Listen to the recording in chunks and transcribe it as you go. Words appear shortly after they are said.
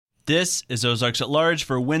This is Ozarks at Large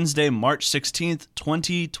for Wednesday, March 16th,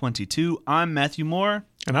 2022. I'm Matthew Moore.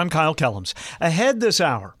 And I'm Kyle Kellums. Ahead this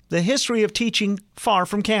hour, the history of teaching far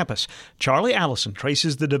from campus. Charlie Allison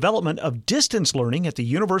traces the development of distance learning at the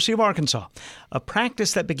University of Arkansas, a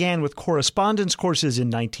practice that began with correspondence courses in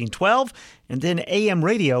 1912 and then AM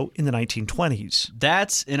radio in the 1920s.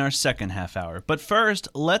 That's in our second half hour. But first,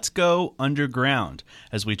 let's go underground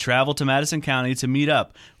as we travel to Madison County to meet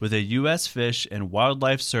up with a U.S. Fish and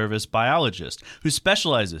Wildlife Service biologist who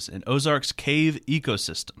specializes in Ozarks cave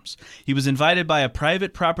ecosystems. He was invited by a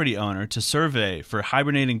private property owner to survey for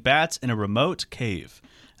hibernating bats in a remote cave.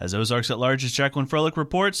 As Ozarks at Large's Jacqueline Froelich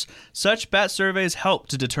reports, such bat surveys help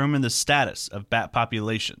to determine the status of bat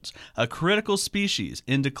populations, a critical species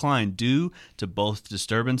in decline due to both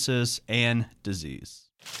disturbances and disease.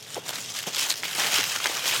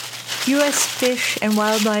 U.S. Fish and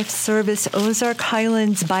Wildlife Service Ozark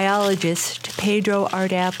Highlands biologist Pedro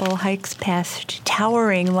Ardapple hikes past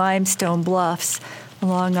towering limestone bluffs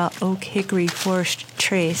along a oak hickory forest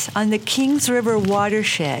trace on the Kings River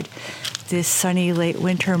watershed this sunny late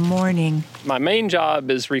winter morning. My main job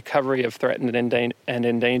is recovery of threatened and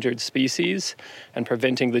endangered species and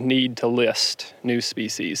preventing the need to list new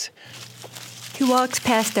species. He walks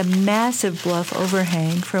past a massive bluff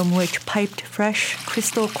overhang from which piped fresh,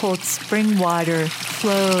 crystal-cold spring water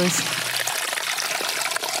flows.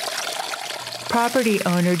 Property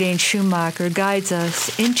owner Dane Schumacher guides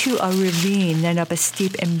us into a ravine, then up a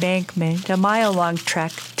steep embankment, a mile-long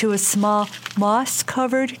trek to a small,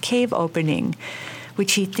 moss-covered cave opening,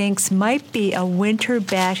 which he thinks might be a winter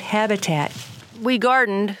bat habitat. We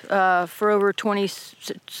gardened for over 20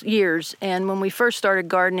 years, and when we first started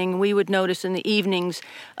gardening, we would notice in the evenings,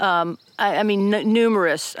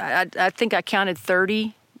 numerous. I think I counted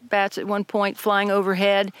 30 bats at one point flying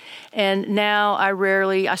overhead, and now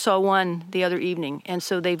I saw one the other evening, and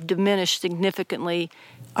so they've diminished significantly.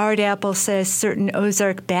 Ardapple says certain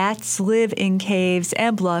Ozark bats live in caves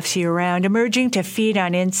and bluffs year-round, emerging to feed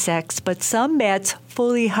on insects, but some bats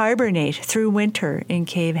fully hibernate through winter in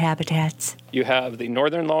cave habitats. You have the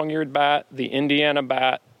northern long-eared bat, the Indiana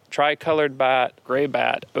bat, tricolored bat, gray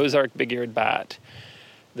bat, Ozark big-eared bat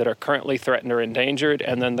that are currently threatened or endangered,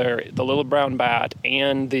 and then the little brown bat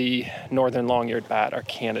and the northern long-eared bat are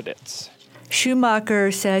candidates.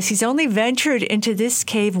 Schumacher says he's only ventured into this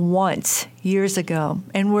cave once, years ago,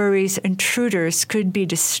 and worries intruders could be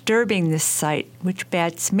disturbing this site, which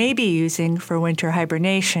bats may be using for winter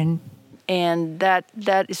hibernation. And that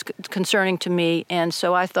is concerning to me, and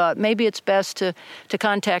so I thought maybe it's best to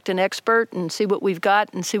contact an expert and see what we've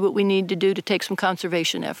got and see what we need to do to take some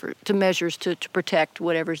conservation measures to protect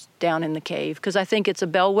whatever's down in the cave, because I think it's a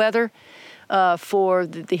bellwether for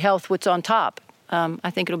the health what's on top. I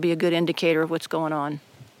think it'll be a good indicator of what's going on.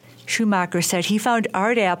 Schumacher said he found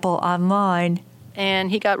Ardapple online.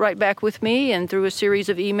 And he got right back with me, and through a series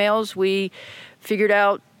of emails, we figured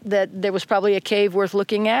out that there was probably a cave worth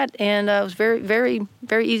looking at, and it was very, very,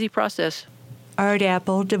 very easy process.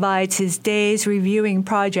 Ardapple divides his days reviewing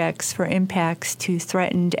projects for impacts to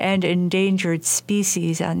threatened and endangered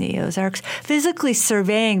species on the Ozarks, physically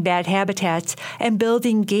surveying bat habitats and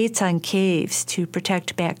building gates on caves to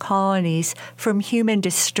protect bat colonies from human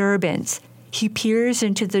disturbance. He peers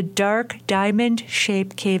into the dark,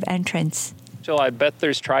 diamond-shaped cave entrance. So I bet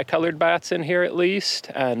there's tricolored bats in here at least,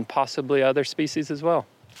 and possibly other species as well.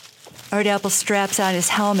 Ardapple straps on his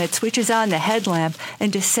helmet, switches on the headlamp,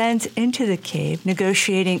 and descends into the cave,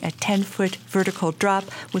 negotiating a 10-foot vertical drop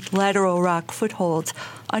with lateral rock footholds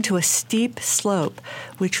onto a steep slope,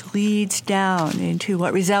 which leads down into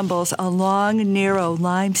what resembles a long, narrow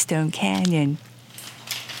limestone canyon.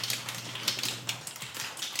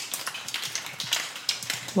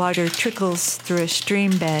 Water trickles through a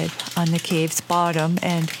stream bed on the cave's bottom,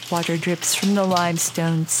 and water drips from the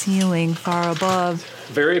limestone ceiling far above.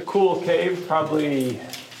 Very cool cave, probably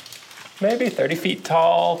maybe 30 feet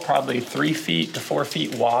tall, probably 3 feet to 4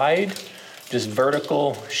 feet wide, just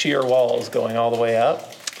vertical sheer walls going all the way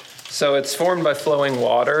up. So it's formed by flowing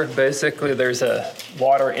water. Basically, there's a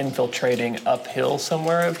water infiltrating uphill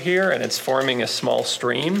somewhere up here, and it's forming a small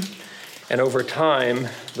stream. And over time,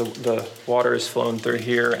 the water has flown through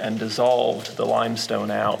here and dissolved the limestone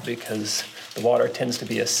out because the water tends to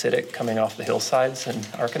be acidic coming off the hillsides in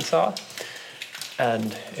Arkansas.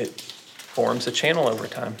 And it forms a channel over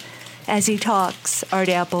time. As he talks,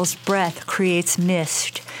 Ardapple's breath creates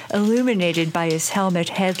mist, illuminated by his helmet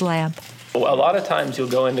headlamp. A lot of times you'll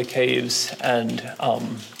go into caves and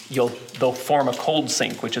they'll form a cold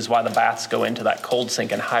sink, which is why the bats go into that cold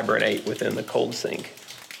sink and hibernate within the cold sink.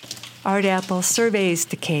 Art Apple surveys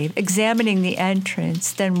the cave, examining the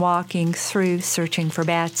entrance, then walking through, searching for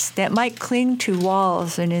bats that might cling to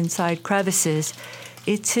walls and inside crevices.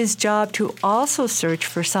 It's his job to also search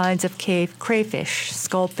for signs of cave crayfish,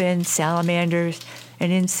 sculpins, salamanders,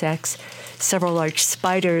 and insects. Several large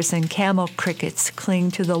spiders and camel crickets cling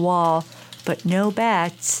to the wall, but no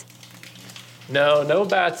bats. No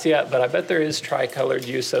bats yet, but I bet there is tricolored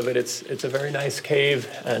use of it. It's a very nice cave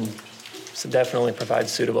and definitely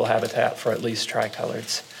provides suitable habitat for at least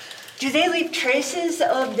tricoloreds. Do they leave traces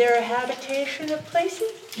of their habitation of places?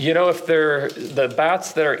 If the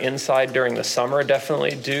bats that are inside during the summer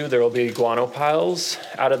definitely do. There will be guano piles.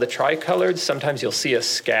 Out of the tricoloreds, sometimes you'll see a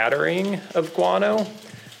scattering of guano,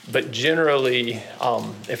 but generally,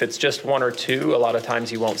 if it's just one or two, a lot of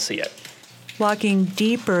times you won't see it. Walking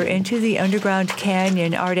deeper into the underground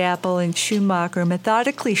canyon, Art Apple and Schumacher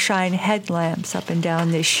methodically shine headlamps up and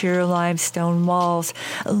down the sheer limestone walls,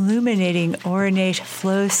 illuminating ornate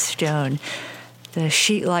flowstone. The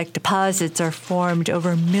sheet-like deposits are formed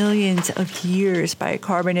over millions of years by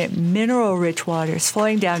carbonate mineral-rich waters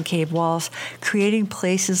flowing down cave walls, creating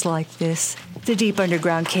places like this. The deep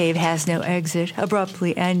underground cave has no exit,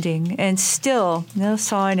 abruptly ending, and still no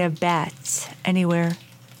sign of bats anywhere.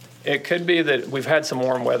 It could be that we've had some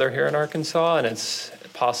warm weather here in Arkansas, and it's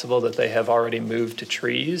possible that they have already moved to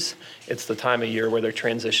trees. It's the time of year where they're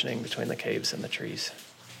transitioning between the caves and the trees.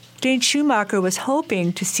 Dane Schumacher was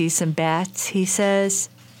hoping to see some bats, he says.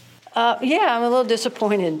 Yeah, I'm a little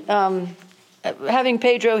disappointed. Having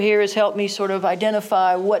Pedro here has helped me sort of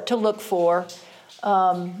identify what to look for,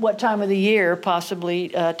 what time of the year possibly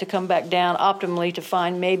to come back down optimally to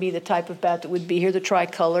find maybe the type of bat that would be here, the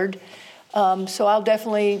tricolored. So I'll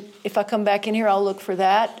definitely, if I come back in here, I'll look for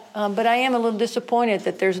that. But I am a little disappointed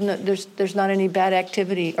that there's not any bat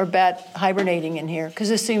activity or bat hibernating in here, because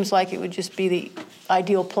this seems like it would just be the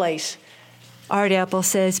ideal place. Art Apple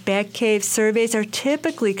says bat cave surveys are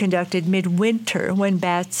typically conducted midwinter when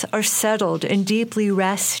bats are settled and deeply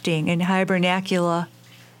resting in hibernacula.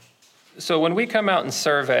 So when we come out and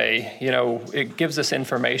survey, it gives us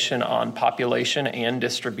information on population and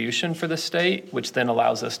distribution for the state, which then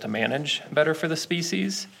allows us to manage better for the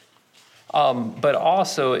species. But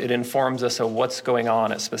also it informs us of what's going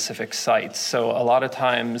on at specific sites. So a lot of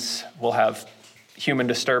times we'll have human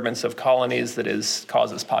disturbance of colonies that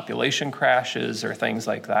causes population crashes or things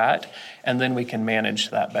like that. And then we can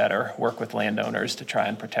manage that better, work with landowners to try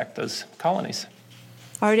and protect those colonies.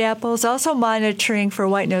 Art Apple is also monitoring for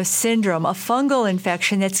white nose syndrome, a fungal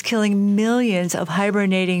infection that's killing millions of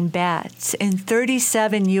hibernating bats in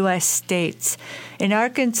 37 U.S. states. In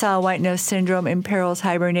Arkansas, white nose syndrome imperils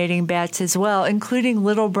hibernating bats as well, including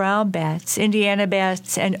little brown bats, Indiana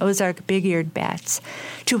bats, and Ozark big-eared bats.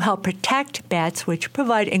 To help protect bats, which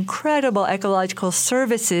provide incredible ecological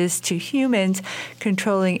services to humans,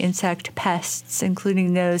 controlling insect pests,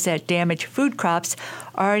 including those that damage food crops,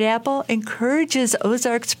 Art Apple encourages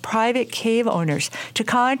Ozarks private cave owners to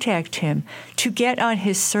contact him to get on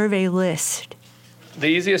his survey list. The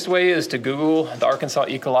easiest way is to Google the Arkansas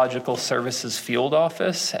Ecological Services Field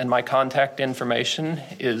Office, and my contact information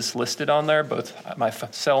is listed on there, both my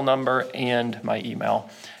cell number and my email.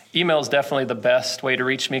 Email is definitely the best way to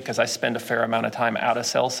reach me because I spend a fair amount of time out of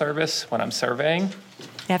cell service when I'm surveying.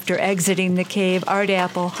 After exiting the cave, Art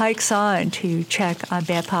Apple hikes on to check on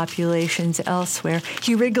bat populations elsewhere.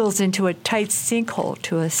 He wriggles into a tight sinkhole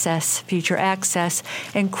to assess future access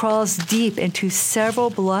and crawls deep into several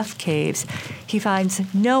bluff caves. He finds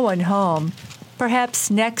no one home, perhaps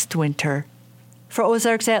next winter. For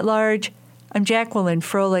Ozarks at Large, I'm Jacqueline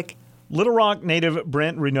Froelich. Little Rock native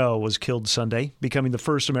Brent Renaud was killed Sunday, becoming the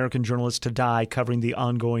first American journalist to die covering the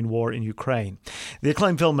ongoing war in Ukraine. The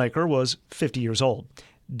acclaimed filmmaker was 50 years old.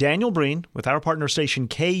 Daniel Breen, with our partner station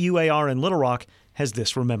KUAR in Little Rock, has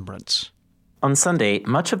this remembrance. On Sunday,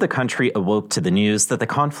 much of the country awoke to the news that the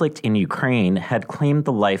conflict in Ukraine had claimed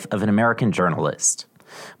the life of an American journalist.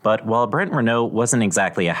 But while Brent Renaud wasn't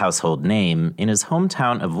exactly a household name, in his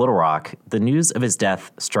hometown of Little Rock, the news of his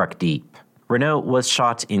death struck deep. Renaud was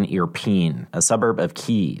shot in Irpin, a suburb of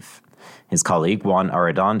Kyiv. His colleague, Juan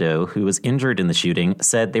Arredondo, who was injured in the shooting,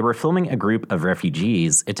 said they were filming a group of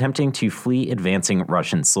refugees attempting to flee advancing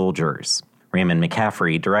Russian soldiers. Raymond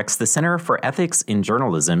McCaffrey directs the Center for Ethics in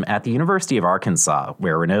Journalism at the University of Arkansas,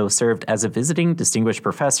 where Renaud served as a visiting distinguished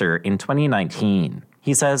professor in 2019.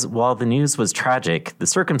 He says while the news was tragic, the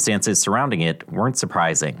circumstances surrounding it weren't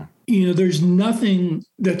surprising. There's nothing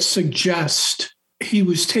that suggests he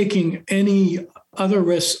was taking any other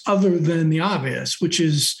risks other than the obvious, which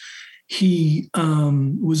is he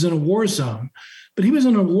was in a war zone. but he was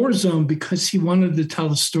in a war zone because he wanted to tell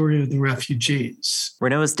the story of the refugees.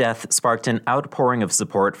 Renault's death sparked an outpouring of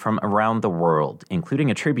support from around the world,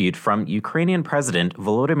 including a tribute from Ukrainian President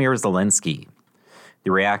Volodymyr Zelensky.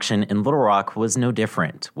 The reaction in Little Rock was no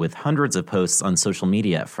different, with hundreds of posts on social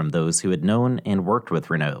media from those who had known and worked with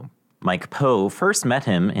Renault. Mike Poe first met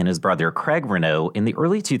him and his brother Craig Renault in the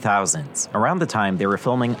early 2000s, around the time they were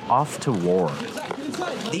filming Off to War.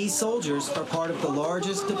 These soldiers are part of the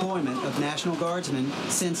largest deployment of National Guardsmen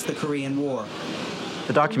since the Korean War.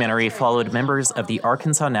 The documentary followed members of the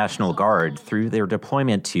Arkansas National Guard through their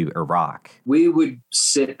deployment to Iraq. We would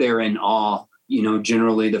sit there in awe.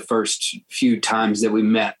 Generally the first few times that we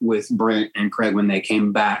met with Brent and Craig when they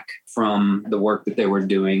came back from the work that they were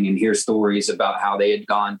doing, and hear stories about how they had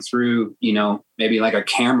gone through, maybe like a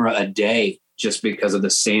camera a day just because of the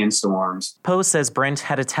sandstorms. Poe says Brent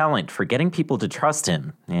had a talent for getting people to trust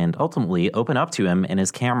him and ultimately open up to him and his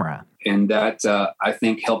camera. And that, I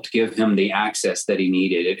think, helped give him the access that he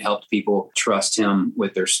needed. It helped people trust him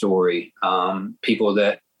with their story. People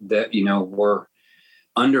that were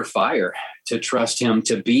under fire, to trust him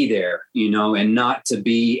to be there, and not to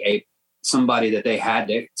be somebody that they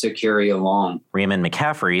had to carry along. Raymond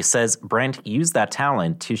McCaffrey says Brent used that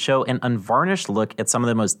talent to show an unvarnished look at some of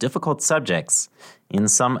the most difficult subjects in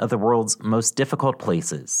some of the world's most difficult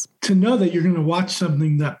places. To know that you're going to watch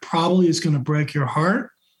something that probably is going to break your heart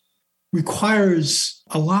requires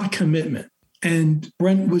a lot of commitment. And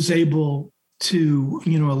Brent was able to,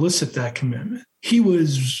 elicit that commitment. He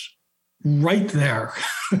was right there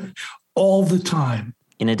all the time.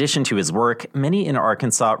 In addition to his work, many in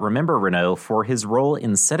Arkansas remember Renault for his role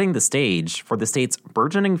in setting the stage for the state's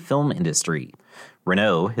burgeoning film industry.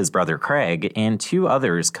 Renault, his brother Craig, and two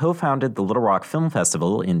others co-founded the Little Rock Film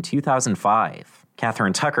Festival in 2005.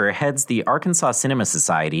 Catherine Tucker heads the Arkansas Cinema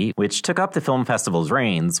Society, which took up the film festival's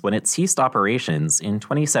reins when it ceased operations in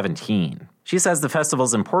 2017. She says the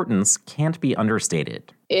festival's importance can't be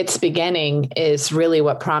understated. Its beginning is really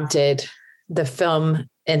what prompted the film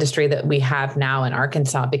industry that we have now in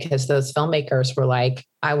Arkansas, because those filmmakers were like,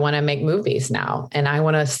 I want to make movies now, and I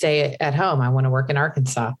want to stay at home. I want to work in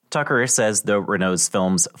Arkansas. Tucker says though Renault's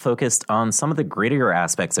films focused on some of the grittier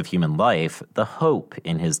aspects of human life, the hope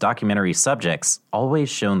in his documentary subjects always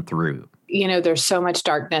shone through. There's so much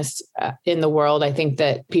darkness in the world. I think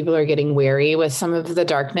that people are getting weary with some of the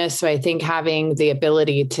darkness. So I think having the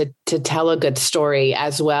ability to tell a good story,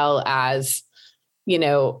 as well as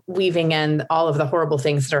weaving in all of the horrible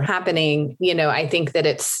things that are happening, I think that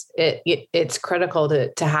it's critical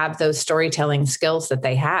to have those storytelling skills that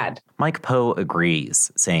they had. Mike Poe agrees,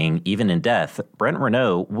 saying even in death, Brent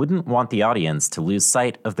Renault wouldn't want the audience to lose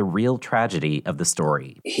sight of the real tragedy of the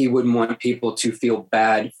story. He wouldn't want people to feel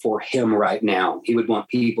bad for him right now. He would want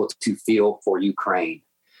people to feel for Ukraine.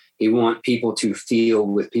 He would want people to feel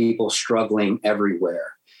with people struggling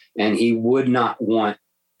everywhere. And he would not want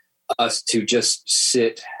us to just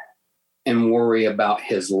sit and worry about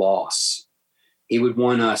his loss. He would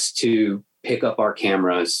want us to pick up our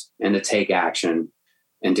cameras and to take action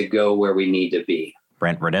and to go where we need to be.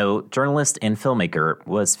 Brent Renault, journalist and filmmaker,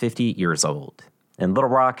 was 50 years old. In Little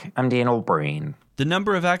Rock, I'm Daniel Breen. The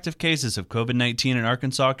number of active cases of COVID-19 in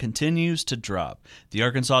Arkansas continues to drop. The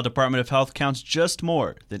Arkansas Department of Health counts just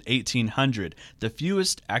more than 1,800, the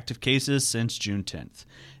fewest active cases since June 10th.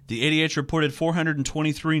 The ADH reported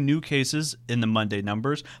 423 new cases in the Monday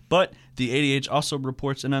numbers, but the ADH also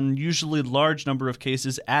reports an unusually large number of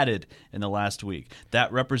cases added in the last week.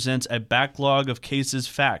 That represents a backlog of cases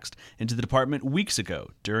faxed into the department weeks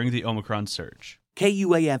ago during the Omicron surge.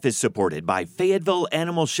 KUAF is supported by Fayetteville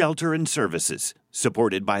Animal Shelter and Services,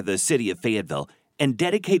 supported by the City of Fayetteville, and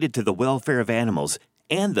dedicated to the welfare of animals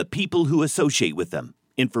and the people who associate with them.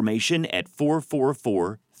 Information at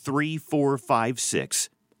 444-3456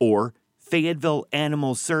 or Fayetteville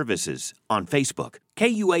Animal Services on Facebook.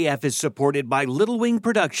 KUAF is supported by Little Wing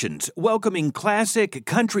Productions, welcoming classic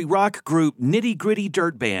country rock group Nitty Gritty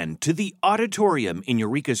Dirt Band to the Auditorium in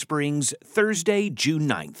Eureka Springs Thursday, June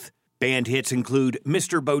 9th. Band hits include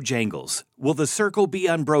Mr. Bojangles, Will the Circle Be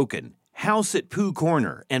Unbroken, House at Pooh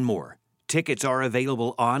Corner, and more. Tickets are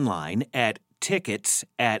available online at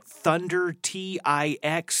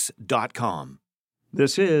tickets@thundertix.com.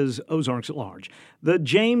 This is Ozarks at Large. The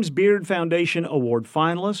James Beard Foundation Award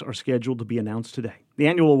finalists are scheduled to be announced today. The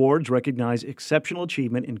annual awards recognize exceptional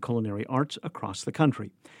achievement in culinary arts across the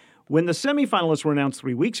country. When the semifinalists were announced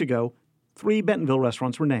 3 weeks ago, 3 Bentonville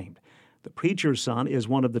restaurants were named. The Preacher's Son is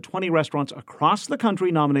one of the 20 restaurants across the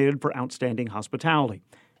country nominated for outstanding hospitality.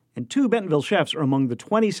 And 2 Bentonville chefs are among the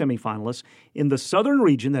 20 semifinalists in the southern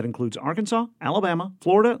region that includes Arkansas, Alabama,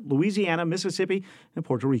 Florida, Louisiana, Mississippi, and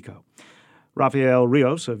Puerto Rico. Rafael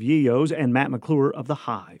Rios of Yios and Matt McClure of The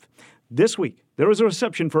Hive. This week, there was a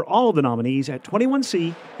reception for all of the nominees at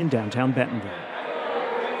 21C in downtown Bentonville.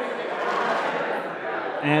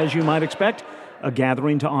 As you might expect, a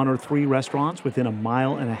gathering to honor 3 restaurants within a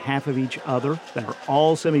mile and a half of each other that are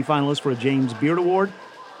all semifinalists for a James Beard Award.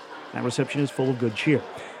 That reception is full of good cheer.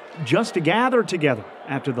 Just to gather together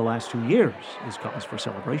after the last 2 years is cause for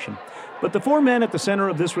celebration. But the 4 men at the center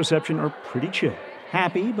of this reception are pretty chill,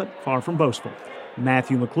 happy but far from boastful.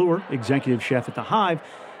 Matthew McClure, executive chef at The Hive,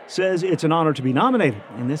 says it's an honor to be nominated,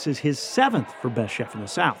 and this is his 7th for Best Chef in the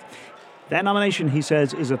South. That nomination, he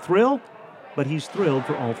says, is a thrill, but he's thrilled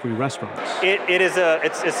for all 3 restaurants.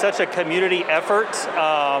 It's such a community effort.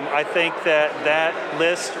 I think that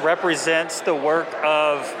list represents the work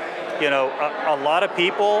of a lot of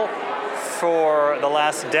people for the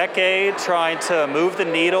last decade trying to move the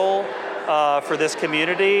needle for this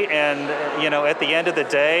community. And, at the end of the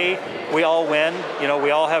day, we all win.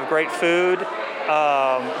 We all have great food.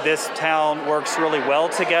 This town works really well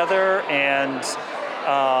together. And,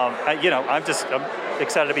 I'm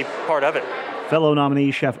excited to be part of it. Fellow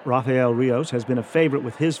nominee Chef Rafael Rios has been a favorite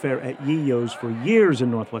with his fare at Yios for years in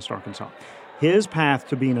Northwest Arkansas. His path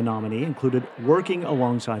to being a nominee included working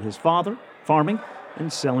alongside his father, farming,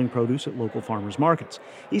 and selling produce at local farmers markets.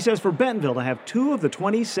 He says for Bentonville to have 2 of the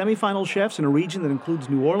 20 semifinal chefs in a region that includes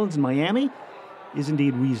New Orleans and Miami is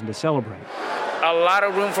indeed reason to celebrate. A lot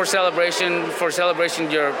of room for celebration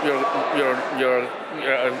your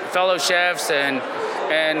fellow chefs and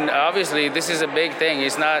obviously this is a big thing.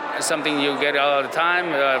 It's not something you get all the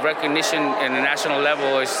time. Recognition in the national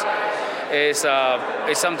level is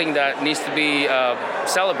something that needs to be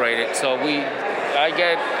celebrated. So I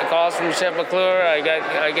get calls from Chef McClure. I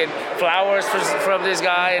get flowers from this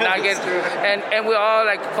guy, and and we all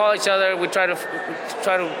call each other. We try to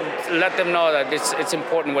let them know that it's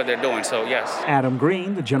important what they're doing. So yes. Adam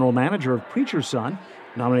Green, the general manager of Preacher's Son,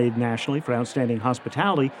 nominated nationally for outstanding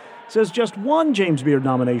hospitality, says just 1 James Beard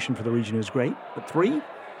nomination for the region is great, but 3.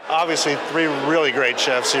 Obviously, 3 really great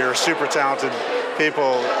chefs here, super talented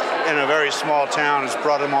people in a very small town. Has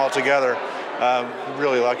brought them all together.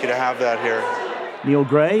 Really lucky to have that here. Neil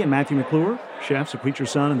Gray and Matthew McClure, chefs at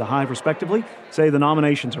Preacher's Son and The Hive respectively, say the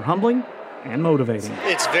nominations are humbling and motivating.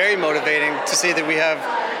 It's very motivating to see that we have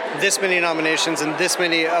this many nominations and this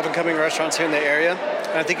many up-and-coming restaurants here in the area.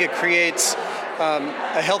 And I think it creates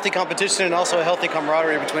a healthy competition and also a healthy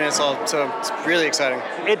camaraderie between us all. So it's really exciting.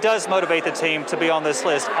 It does motivate the team to be on this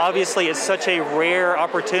list. Obviously, it's such a rare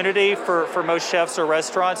opportunity for most chefs or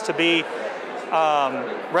restaurants to be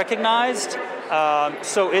recognized.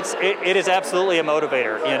 So it is absolutely a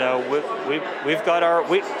motivator.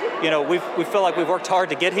 We feel like we've worked hard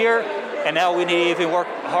to get here, and now we need to even work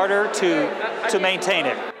harder to maintain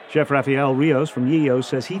it. Chef Rafael Rios from Yios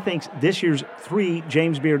says he thinks this year's 3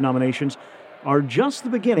 James Beard nominations are just the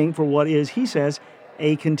beginning for what is, he says,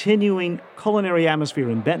 a continuing culinary atmosphere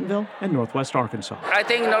in Bentonville and Northwest Arkansas. I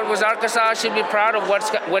think Northwest Arkansas should be proud of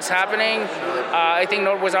what's happening. I think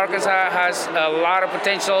Northwest Arkansas has a lot of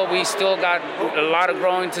potential. We still got a lot of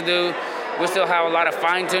growing to do. We still have a lot of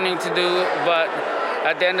fine-tuning to do. But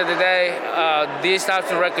at the end of the day, these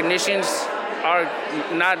types of recognitions are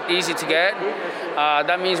not easy to get.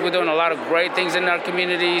 That means we're doing a lot of great things in our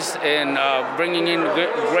communities and bringing in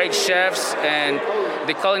great chefs, and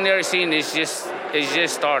the culinary scene is just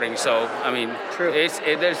starting. So,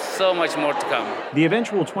 there's so much more to come. The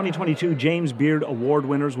eventual 2022 James Beard Award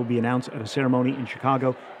winners will be announced at a ceremony in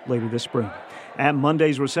Chicago later this spring. At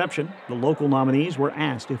Monday's reception, the local nominees were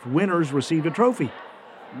asked if winners received a trophy.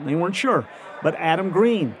 They weren't sure, but Adam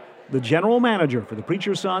Green, the general manager for the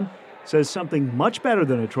Preacher's Son, says something much better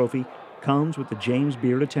than a trophy comes with the James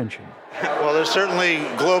Beard attention. Well, there's certainly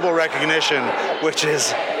global recognition, which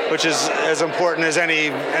is as important as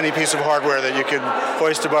any piece of hardware that you could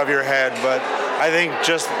hoist above your head. But I think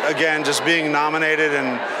just being nominated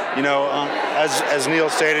and, as Neil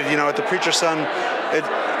stated, at the Preacher's Son,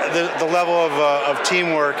 the level of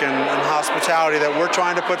teamwork and hospitality that we're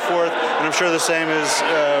trying to put forth, and I'm sure the same is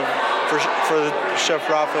for Chef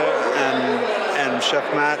Rafa and Chef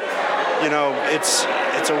Matt.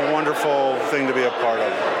 It's a wonderful thing to be a part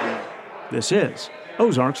of. This is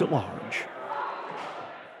Ozarks at Large.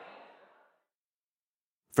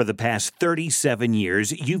 For the past 37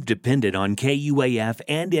 years, you've depended on KUAF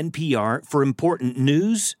and NPR for important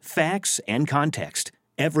news, facts, and context.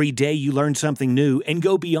 Every day you learn something new and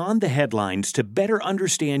go beyond the headlines to better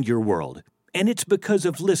understand your world. And it's because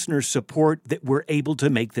of listener support that we're able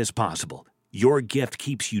to make this possible. Your gift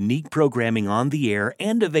keeps unique programming on the air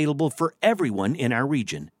and available for everyone in our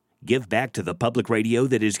region. Give back to the public radio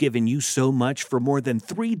that has given you so much for more than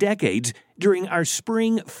 3 decades during our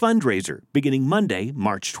spring fundraiser beginning Monday,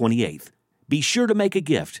 March 28th. Be sure to make a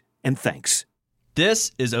gift, and thanks.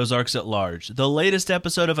 This is Ozarks at Large. The latest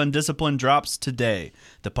episode of Undisciplined drops today.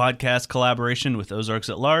 The podcast collaboration with Ozarks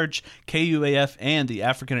at Large, KUAF, and the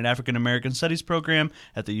African and African American Studies program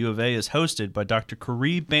at the U of A is hosted by Dr.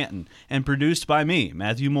 Caree Banton and produced by me,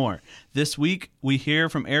 Matthew Moore. This week, we hear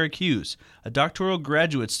from Eric Hughes, a doctoral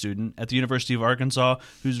graduate student at the University of Arkansas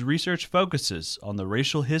whose research focuses on the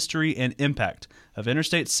racial history and impact of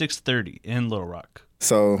Interstate 630 in Little Rock.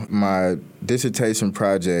 So my dissertation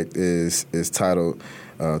project is titled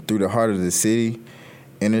Through the Heart of the City,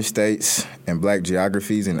 Interstates and Black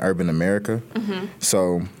Geographies in Urban America. Mm-hmm.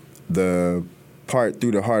 So the part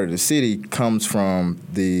Through the Heart of the City comes from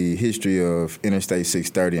the history of Interstate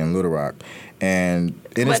 630 in Little Rock. And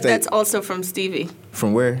Interstate... But that's also from Stevie.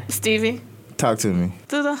 From where? Stevie. Talk to me.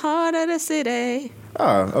 Through the heart of the city.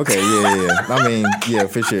 Oh, okay, yeah. I mean, yeah,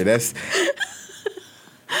 for sure.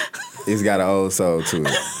 It's got an old soul to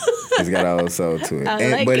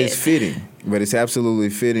it. But it's fitting. But it's absolutely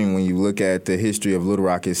fitting when you look at the history of Little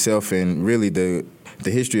Rock itself and really the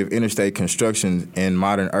history of interstate construction in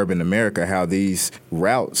modern urban America, how these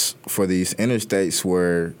routes for these interstates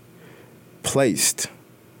were placed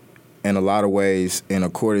in a lot of ways in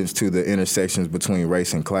accordance to the intersections between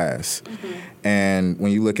race and class. Mm-hmm. And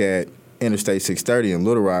when you look at Interstate 630 in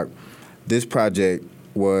Little Rock, this project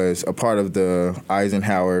was a part of the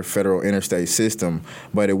Eisenhower Federal Interstate System,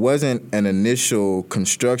 but it wasn't an initial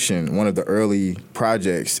construction, one of the early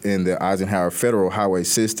projects in the Eisenhower Federal Highway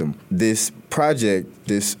System. This project,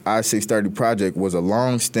 this I-630 project, was a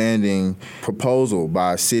long-standing proposal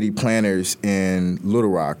by city planners in Little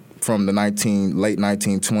Rock from the late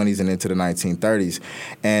 1920s and into the 1930s.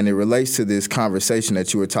 And it relates to this conversation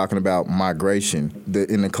that you were talking about, migration.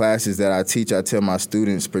 In the classes that I teach, I tell my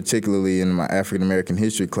students, particularly in my African American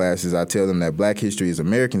history classes, I tell them that Black history is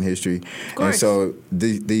American history. And so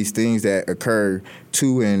these things that occur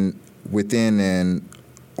to and within and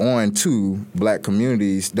on to Black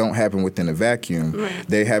communities don't happen within a vacuum. Right.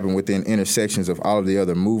 They happen within intersections of all of the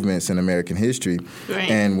other movements in American history. Right.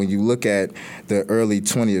 And when you look at the early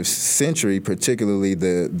 20th century, particularly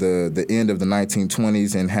the end of the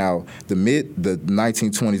 1920s and how the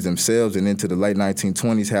 1920s themselves and into the late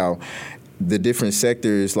 1920s, how the different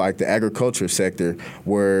sectors, like the agriculture sector,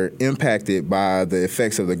 were impacted by the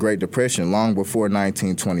effects of the Great Depression long before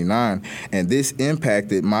 1929. And this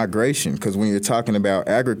impacted migration, because when you're talking about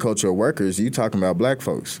agricultural workers, you're talking about Black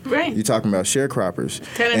folks. Right. You're talking about sharecroppers.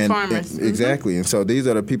 Tenant farmers. Exactly. And so these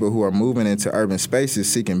are the people who are moving into urban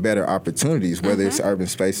spaces seeking better opportunities, whether it's urban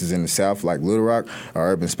spaces in the South like Little Rock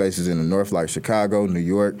or urban spaces in the North like Chicago, New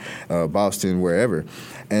York, Boston, wherever.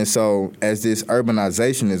 And so as this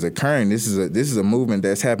urbanization is occurring, this is a movement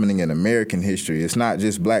that's happening in American history. It's not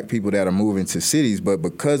just Black people that are moving to cities, but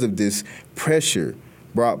because of this pressure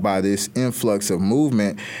brought by this influx of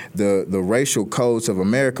movement, the racial codes of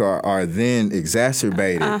America are then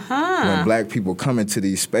exacerbated when Black people come into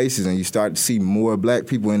these spaces, and you start to see more Black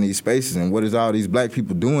people in these spaces. And what is all these Black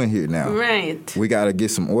people doing here now? Right. We got to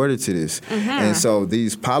get some order to this. And so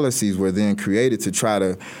these policies were then created to try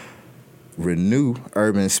to renew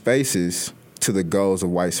urban spaces to the goals of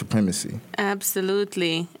white supremacy.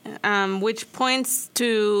 Absolutely. Which points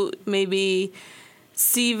to maybe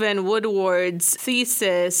Stephen Woodward's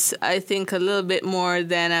thesis, I think, a little bit more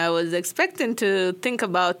than I was expecting to think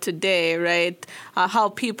about today, right? How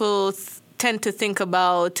people tend to think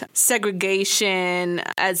about segregation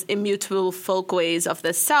as immutable folkways of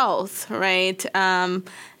the South, right? And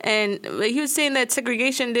he was saying that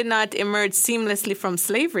segregation did not emerge seamlessly from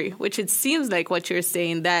slavery, which it seems like what you're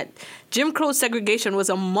saying, that Jim Crow segregation was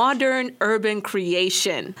a modern urban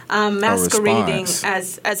creation, masquerading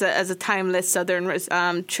as a timeless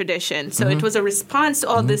Southern tradition. So it was a response to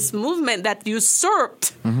all this movement that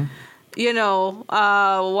usurped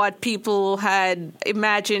what people had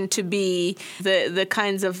imagined to be the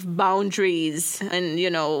kinds of boundaries and,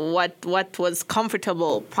 what was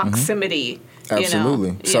comfortable proximity.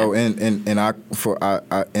 Absolutely. So,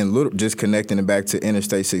 just connecting it back to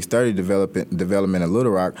Interstate 630 development in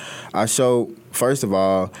Little Rock, I show, first of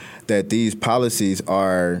all, that these policies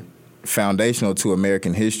are foundational to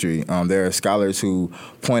American history. There are scholars who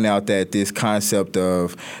point out that this concept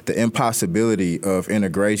of the impossibility of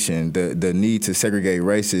integration, the need to segregate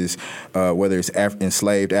races, whether it's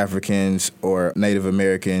enslaved Africans or Native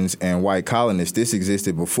Americans and white colonists, this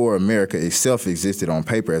existed before America itself existed on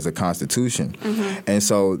paper as a constitution. Mm-hmm. And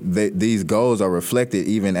so these goals are reflected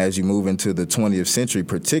even as you move into the 20th century,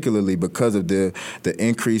 particularly because of the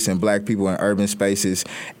increase in black people in urban spaces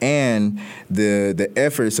and the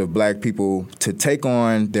efforts of black people to take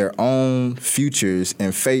on their own futures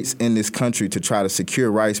and fates in this country to try to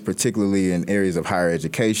secure rights, particularly in areas of higher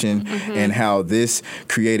education, mm-hmm. and how this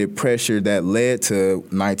created pressure that led to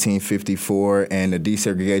 1954 and the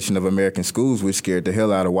desegregation of American schools, which scared the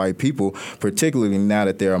hell out of white people, particularly now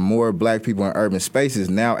that there are more black people in urban spaces.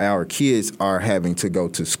 Now our kids are having to go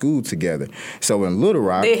to school together. So in Little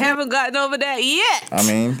Rock, they haven't gotten over that yet. I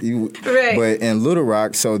mean, right. But in Little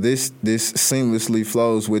Rock, so this seamlessly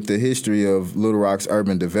flows with the history of Little Rock's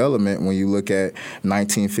urban development. When you look at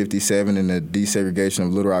 1957 and the desegregation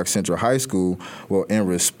of Little Rock Central High School, well, in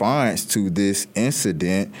response to this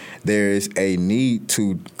incident, there is a need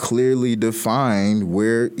to clearly define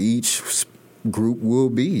where each group will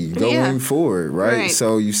be going forward, right?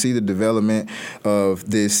 So you see the development of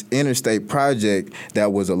this interstate project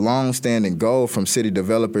that was a long-standing goal from city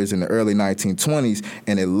developers in the early 1920s,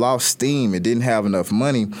 and it lost steam. It didn't have enough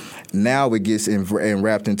money. Now it gets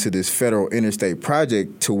wrapped into this federal interstate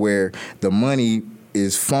project to where the money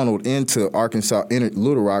is funneled into Arkansas,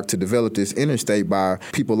 Little Rock, to develop this interstate by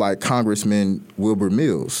people like Congressman Wilbur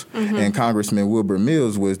Mills. Mm-hmm. And Congressman Wilbur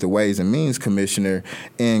Mills was the Ways and Means Commissioner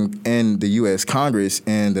in the U.S. Congress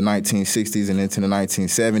in the 1960s and into the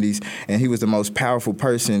 1970s. And he was the most powerful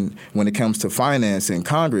person when it comes to finance in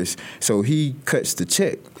Congress. So he cuts the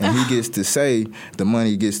check, and he gets to say the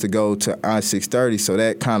money gets to go to I-630. So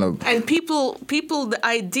that kind of... And people, the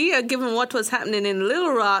idea, given what was happening in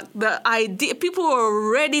Little Rock, the idea, people were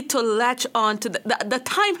ready to latch on to the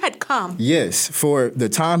time had come. Yes, for the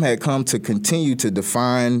time had come to continue to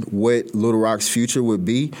define what Little Rock's future would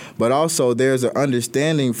be, but also there's an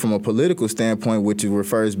understanding from a political standpoint, which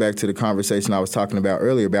refers back to the conversation I was talking about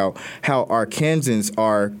earlier about how Arkansans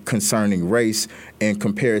are concerning race in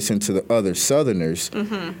comparison to the other Southerners,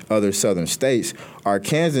 mm-hmm. other Southern states.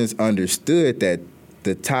 Arkansans understood that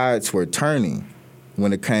the tides were turning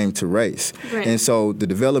when it came to race. Right. And so the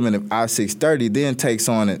development of I-630 then takes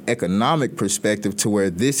on an economic perspective to where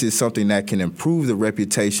this is something that can improve the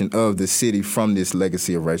reputation of the city from this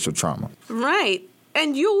legacy of racial trauma. Right.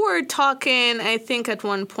 And you were talking, I think at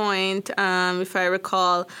one point, if I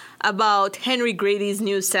recall, about Henry Grady's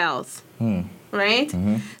New South. Right?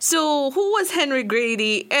 Mm-hmm. So who was Henry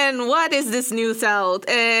Grady, and what is this New South?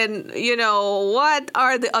 And, what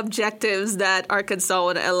are the objectives that Arkansas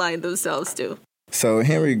would align themselves to? So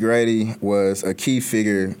Henry Grady was a key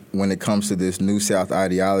figure when it comes to this New South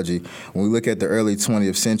ideology. When we look at the early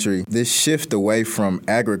 20th century, this shift away from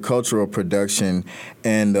agricultural production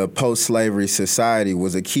and the post-slavery society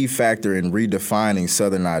was a key factor in redefining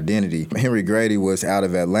Southern identity. Henry Grady was out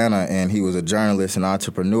of Atlanta, and he was a journalist and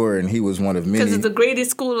entrepreneur, and he was one of many. Because it's the Grady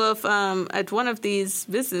School of, at one of these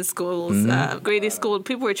business schools, mm-hmm. Grady School,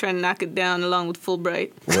 people were trying to knock it down along with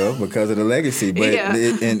Fulbright. Well, because of the legacy. But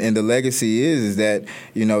and the legacy is that,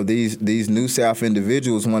 these New South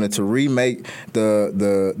individuals wanted to remake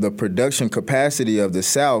the production capacity of the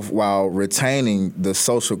South while retaining the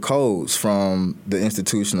social codes from the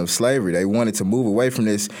institution of slavery. They wanted to move away from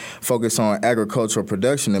this focus on agricultural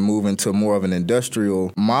production and move into more of an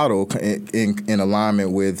industrial model in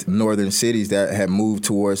alignment with northern cities that had moved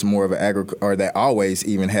towards more of or that always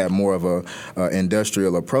even had more of a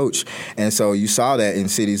industrial approach. And so you saw that in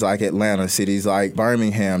cities like Atlanta, cities like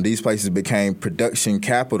Birmingham. These places became production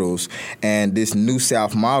capitals, and this New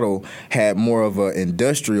South model had more of an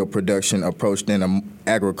industrial production approach than an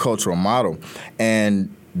agricultural model.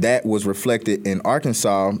 And that was reflected in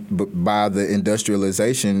Arkansas by the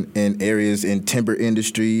industrialization in areas in timber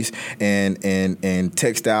industries and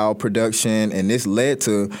textile production. And this led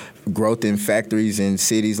to growth in factories in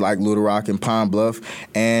cities like Little Rock and Pine Bluff,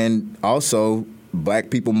 and also black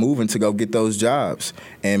people moving to go get those jobs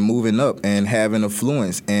and moving up and having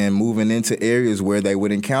affluence and moving into areas where they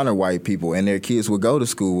would encounter white people, and their kids would go to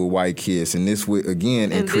school with white kids. And this would,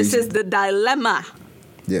 again, increase. And this is the dilemma.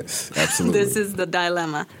 Yes, absolutely. This is the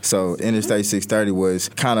dilemma. So Interstate 630 was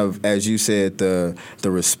kind of, as you said, the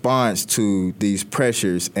response to these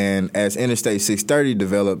pressures. And as Interstate 630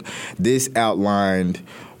 developed, this outlined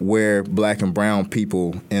where black and brown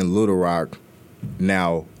people in Little Rock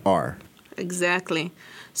now are. Exactly.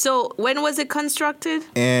 So when was it constructed?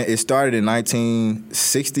 And it started in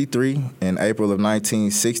 1963, in April of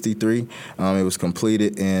 1963. It was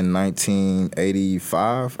completed in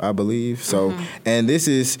 1985, I believe. So, and this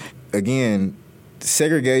is, again,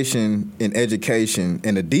 segregation in education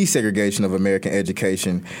and the desegregation of American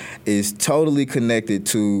education is totally connected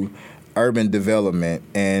to urban development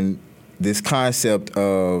and this concept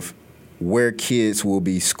of where kids will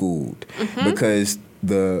be schooled. Because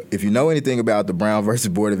if you know anything about the Brown versus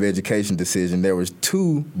Board of Education decision, there was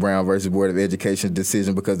 2 Brown versus Board of Education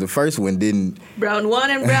decisions because the first one didn't. Brown 1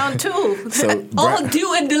 and Brown 2. So all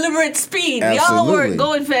due in deliberate speed. Absolutely. Y'all weren't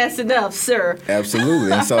going fast enough, sir.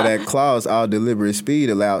 Absolutely. And so that clause, all deliberate speed,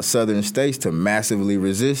 allowed southern states to massively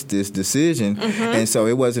resist this decision. And so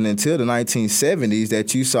it wasn't until the 1970s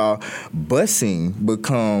that you saw busing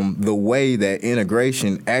become the way that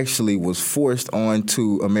integration actually was forced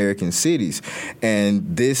onto American cities. And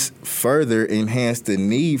this further enhanced the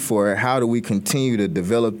need for how do we continue to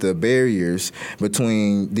develop the barriers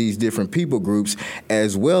between these different people groups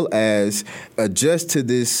as well as adjust to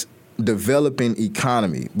this developing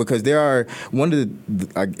economy. Because there are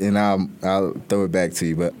and I'll throw it back to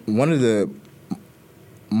you, but one of the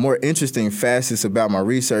more interesting facets about my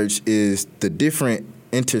research is the different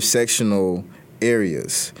intersectional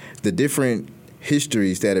areas, the different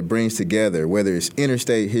histories that it brings together, whether it's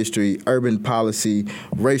interstate history, urban policy,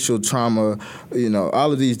 racial trauma,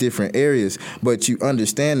 all of these different areas. But you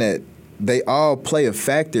understand that they all play a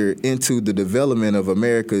factor into the development of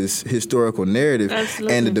America's historical narrative.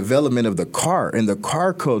 Absolutely. And the development of the car and the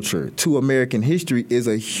car culture to American history is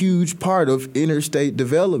a huge part of interstate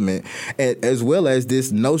development, as well as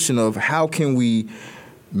this notion of how can we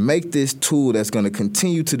make this tool that's going to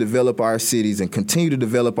continue to develop our cities and continue to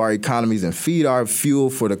develop our economies and feed our fuel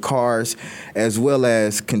for the cars, as well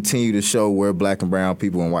as continue to show where black and brown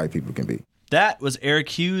people and white people can be. That was Eric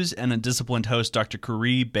Hughes and Undisciplined host Dr.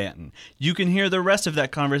 Caree Banton. You can hear the rest of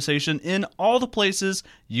that conversation in all the places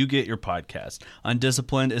you get your podcast.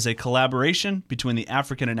 Undisciplined is a collaboration between the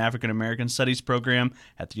African and African American Studies program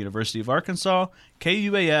at the University of Arkansas,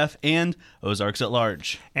 KUAF, and Ozarks at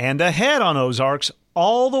Large. And ahead on Ozarks,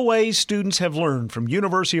 all the ways students have learned from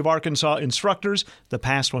University of Arkansas instructors the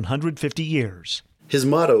past 150 years. His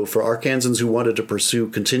motto for Arkansans who wanted to pursue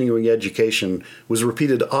continuing education was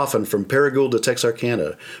repeated often from Paragould to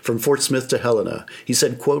Texarkana, from Fort Smith to Helena. He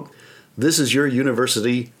said, quote, "This is your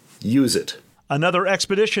university, use it." Another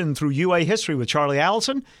expedition through UA history with Charlie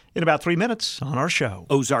Allison in about 3 minutes on our show.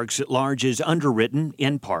 Ozarks at Large is underwritten,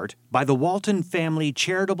 in part, by the Walton Family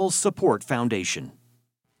Charitable Support Foundation.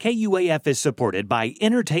 KUAF is supported by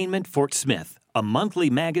Entertainment Fort Smith, a monthly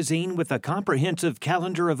magazine with a comprehensive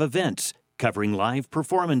calendar of events covering live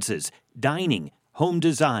performances, dining, home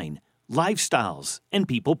design, lifestyles, and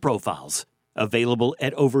people profiles. Available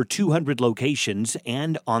at over 200 locations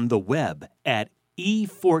and on the web at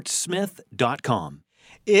efortsmith.com.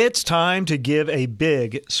 It's time to give a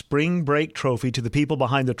big spring break trophy to the people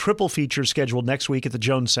behind the triple feature scheduled next week at the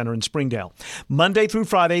Jones Center in Springdale. Monday through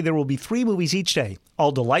Friday, there will be 3 movies each day,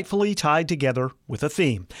 all delightfully tied together with a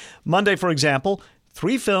theme. Monday, for example,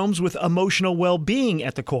 3 films with emotional well-being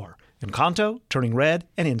at the core: Encanto, Turning Red,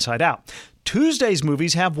 and Inside Out. Tuesday's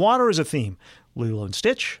movies have water as a theme: Lilo and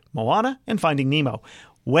Stitch, Moana, and Finding Nemo.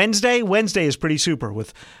 Wednesday is pretty super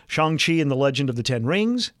with Shang-Chi and the Legend of the Ten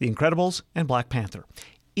Rings, The Incredibles, and Black Panther.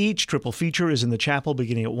 Each triple feature is in the chapel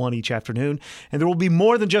beginning at 1 each afternoon, and there will be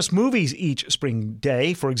more than just movies each spring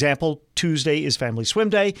day. For example, Tuesday is Family Swim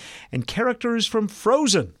Day, and characters from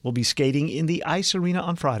Frozen will be skating in the ice arena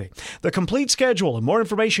on Friday. The complete schedule and more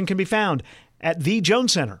information can be found at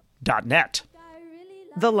thejonescenter.net.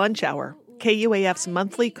 The Lunch Hour, KUAF's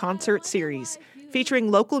monthly concert series,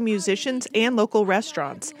 featuring local musicians and local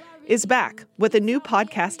restaurants, is back with a new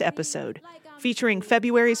podcast episode featuring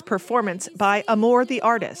February's performance by Amor the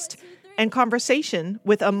Artist and conversation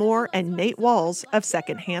with Amor and Nate Walls of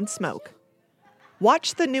Secondhand Smoke.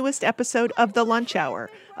 Watch the newest episode of The Lunch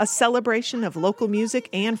Hour, a celebration of local music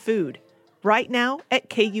and food, right now at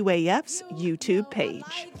KUAF's YouTube page.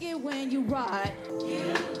 Damn,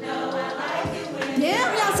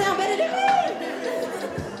 y'all sound better than me.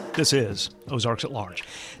 This is Ozarks at Large.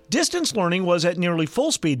 Distance learning was at nearly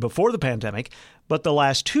full speed before the pandemic, but the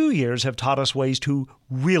last 2 years have taught us ways to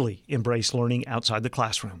really embrace learning outside the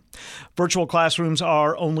classroom. Virtual classrooms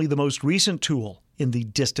are only the most recent tool in the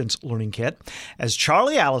distance learning kit. As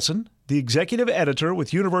Charlie Allison, the executive editor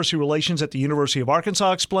with University Relations at the University of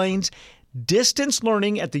Arkansas, explains, distance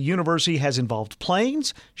learning at the university has involved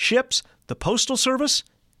planes, ships, the Postal Service,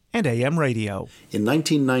 and AM radio. In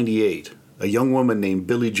 1998, a young woman named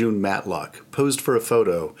Billie June Matlock posed for a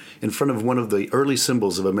photo in front of one of the early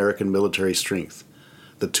symbols of American military strength,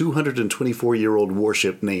 the 224-year-old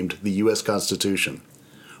warship named the U.S. Constitution,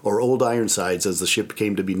 or Old Ironsides as the ship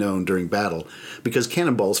came to be known during battle, because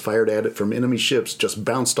cannonballs fired at it from enemy ships just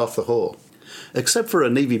bounced off the hull. Except for a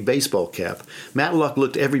Navy baseball cap, Matlock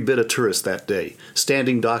looked every bit a tourist that day,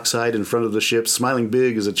 standing dockside in front of the ship, smiling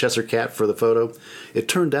big as a Cheshire cat for the photo. It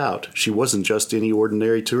turned out she wasn't just any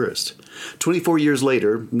ordinary tourist. 24 years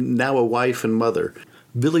later, now a wife and mother,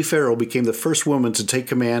 Billie Farrell became the first woman to take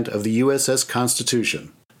command of the USS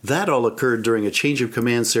Constitution. That all occurred during a change of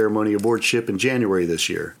command ceremony aboard ship in January this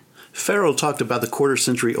year. Farrell talked about the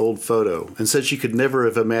quarter-century-old photo and said she could never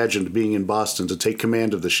have imagined being in Boston to take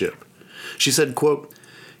command of the ship. She said, quote,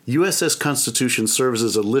 USS Constitution serves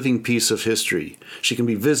as a living piece of history. She can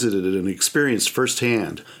be visited and experienced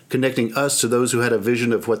firsthand, connecting us to those who had a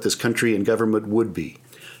vision of what this country and government would be.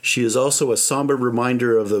 She is also a somber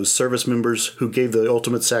reminder of those service members who gave the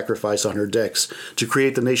ultimate sacrifice on her decks to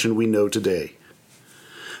create the nation we know today.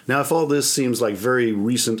 Now, if all this seems like very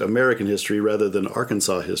recent American history rather than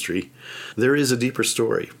Arkansas history, there is a deeper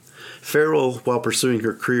story. Farrell, while pursuing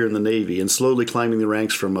her career in the Navy and slowly climbing the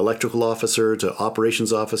ranks from electrical officer to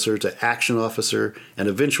operations officer to action officer and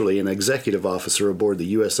eventually an executive officer aboard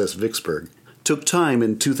the USS Vicksburg, took time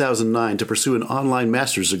in 2009 to pursue an online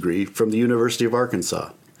master's degree from the University of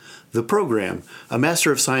Arkansas. The program, a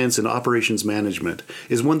Master of Science in Operations Management,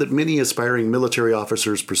 is one that many aspiring military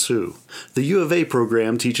officers pursue. The U of A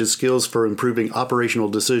program teaches skills for improving operational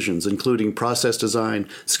decisions, including process design,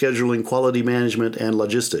 scheduling, quality management, and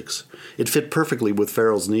logistics. It fit perfectly with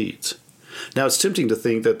Farrell's needs. Now, it's tempting to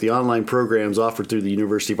think that the online programs offered through the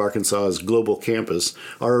University of Arkansas's global campus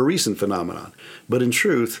are a recent phenomenon, but in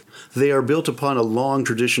truth, they are built upon a long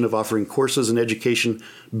tradition of offering courses and education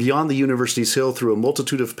beyond the university's hill through a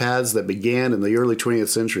multitude of paths that began in the early 20th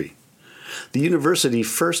century. The university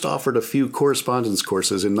first offered a few correspondence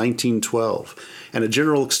courses in 1912, and a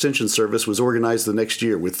general extension service was organized the next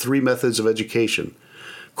year with 3 methods of education: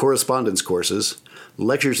 correspondence courses,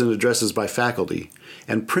 lectures and addresses by faculty,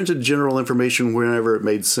 and printed general information whenever it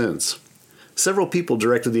made sense. Several people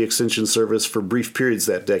directed the extension service for brief periods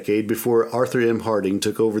that decade before Arthur M. Harding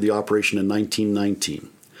took over the operation in 1919.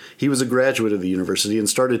 He was a graduate of the university and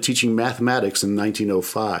started teaching mathematics in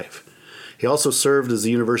 1905. He also served as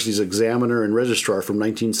the university's examiner and registrar from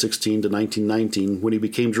 1916 to 1919 when he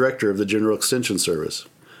became director of the General Extension Service.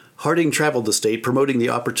 Harding traveled the state promoting the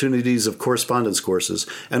opportunities of correspondence courses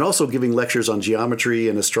and also giving lectures on geometry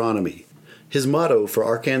and astronomy. His motto for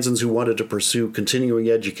Arkansans who wanted to pursue continuing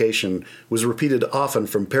education was repeated often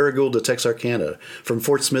from Paragould to Texarkana, from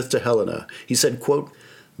Fort Smith to Helena. He said, quote,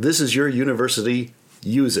 "This is your university,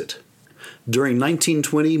 use it." During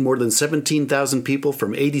 1920, more than 17,000 people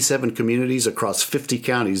from 87 communities across 50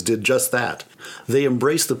 counties did just that. They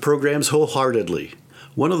embraced the programs wholeheartedly.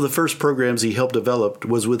 One of the first programs he helped develop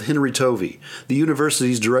was with Henry Tovey, the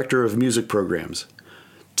university's director of music programs.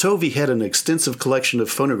 Tovey had an extensive collection of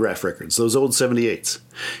phonograph records, those old 78s.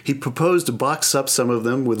 He proposed to box up some of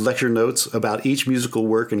them with lecture notes about each musical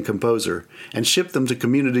work and composer, and ship them to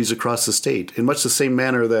communities across the state in much the same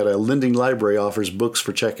manner that a lending library offers books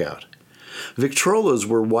for checkout. Victrolas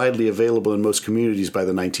were widely available in most communities by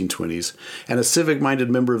the 1920s, and a civic-minded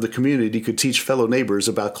member of the community could teach fellow neighbors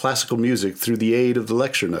about classical music through the aid of the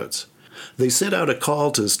lecture notes. They sent out a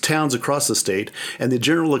call to towns across the state, and the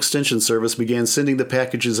General Extension Service began sending the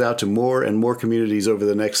packages out to more and more communities over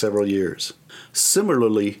the next several years.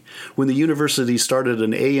 Similarly, when the university started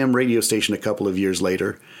an AM radio station a couple of years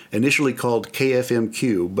later, initially called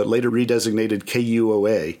KFMQ but later redesignated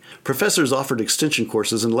KUOA, professors offered extension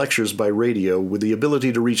courses and lectures by radio with the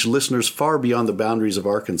ability to reach listeners far beyond the boundaries of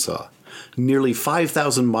Arkansas. Nearly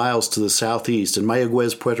 5,000 miles to the southeast in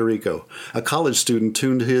Mayagüez, Puerto Rico, a college student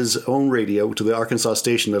tuned his own radio to the Arkansas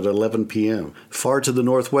station at 11 p.m. Far to the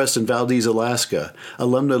northwest in Valdez, Alaska,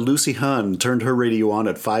 alumna Lucy Hunn turned her radio on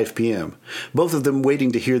at 5 p.m., both of them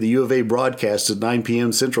waiting to hear the U of A broadcast at 9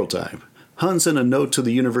 p.m. Central Time. Hunn sent a note to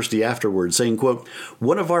the university afterward saying, quote,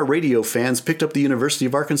 "One of our radio fans picked up the University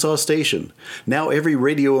of Arkansas station. Now every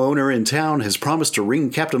radio owner in town has promised to ring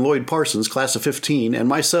Captain Lloyd Parsons, class of 15, and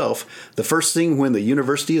myself the first thing when the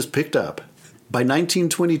university is picked up." By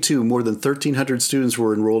 1922, more than 1,300 students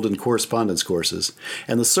were enrolled in correspondence courses,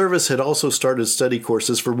 and the service had also started study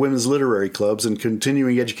courses for women's literary clubs and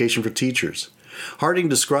continuing education for teachers. Harding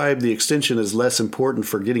described the extension as less important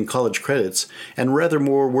for getting college credits and rather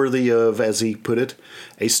more worthy of, as he put it,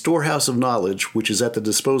 a storehouse of knowledge which is at the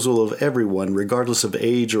disposal of everyone regardless of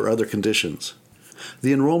age or other conditions.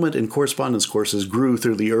 The enrollment in correspondence courses grew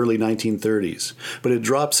through the early 1930s, but it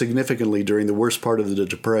dropped significantly during the worst part of the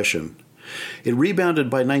Depression. It rebounded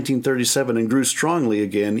by 1937 and grew strongly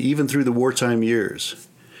again even through the wartime years.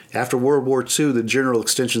 After World War II, the General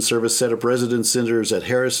Extension Service set up residence centers at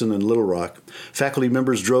Harrison and Little Rock. Faculty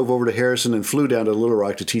members drove over to Harrison and flew down to Little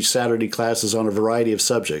Rock to teach Saturday classes on a variety of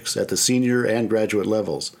subjects at the senior and graduate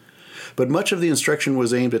levels. But much of the instruction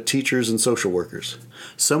was aimed at teachers and social workers.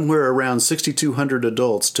 Somewhere around 6,200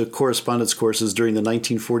 adults took correspondence courses during the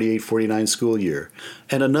 1948-49 school year,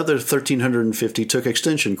 and another 1,350 took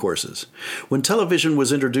extension courses. When television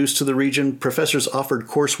was introduced to the region, professors offered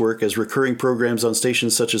coursework as recurring programs on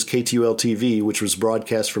stations such as KTUL-TV, which was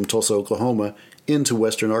broadcast from Tulsa, Oklahoma, into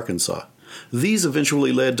western Arkansas. These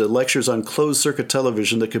eventually led to lectures on closed-circuit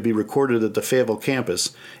television that could be recorded at the Fayetteville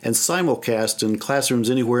campus and simulcast in classrooms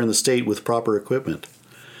anywhere in the state with proper equipment.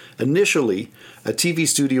 Initially, a TV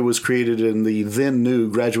studio was created in the then-new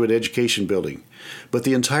Graduate Education Building, but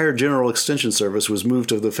the entire General Extension Service was moved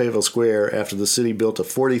to the Fayetteville Square after the city built a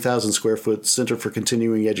 40,000-square-foot Center for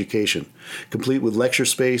Continuing Education, complete with lecture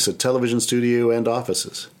space, a television studio, and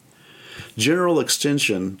offices. General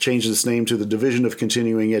Extension changed its name to the Division of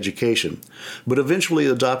Continuing Education, but eventually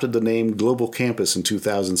adopted the name Global Campus in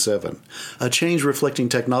 2007, a change reflecting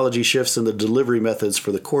technology shifts in the delivery methods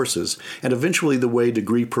for the courses and eventually the way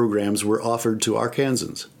degree programs were offered to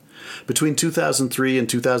Arkansans. Between 2003 and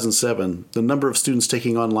 2007, the number of students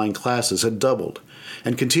taking online classes had doubled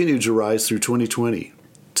and continued to rise through 2020.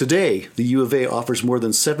 Today, the U of A offers more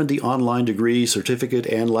than 70 online degree, certificate,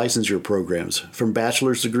 and licensure programs, from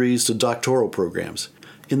bachelor's degrees to doctoral programs.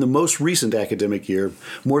 In the most recent academic year,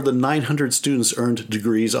 more than 900 students earned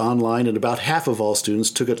degrees online, and about half of all students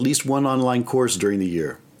took at least one online course during the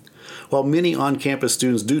year. While many on-campus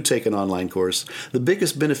students do take an online course, the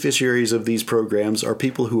biggest beneficiaries of these programs are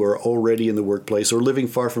people who are already in the workplace or living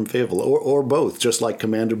far from Fayetteville, or both, just like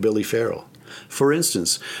Commander Billy Farrell. For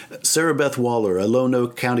instance, Sarah Beth Waller, a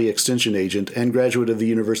Lonoke County Extension agent and graduate of the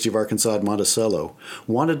University of Arkansas at Monticello,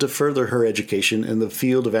 wanted to further her education in the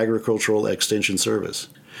field of agricultural extension service.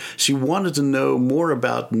 She wanted to know more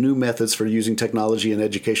about new methods for using technology in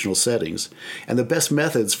educational settings and the best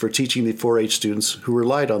methods for teaching the 4-H students who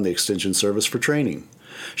relied on the Extension Service for training.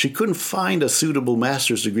 She couldn't find a suitable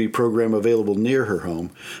master's degree program available near her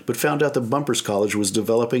home, but found out that Bumpers College was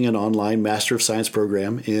developing an online Master of Science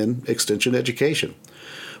program in extension education.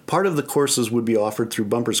 Part of the courses would be offered through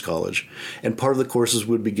Bumpers College, and part of the courses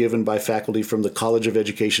would be given by faculty from the College of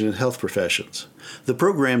Education and Health Professions. The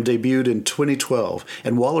program debuted in 2012,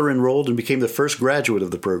 and Waller enrolled and became the first graduate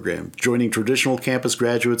of the program, joining traditional campus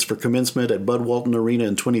graduates for commencement at Bud Walton Arena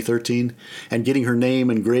in 2013 and getting her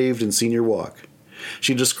name engraved in Senior Walk.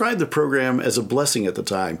 She described the program as a blessing at the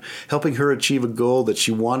time, helping her achieve a goal that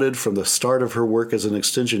she wanted from the start of her work as an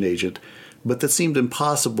extension agent, but that seemed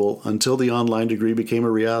impossible until the online degree became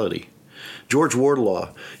a reality. George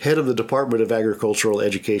Wardlaw, head of the Department of Agricultural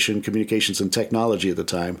Education, Communications, and Technology at the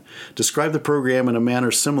time, described the program in a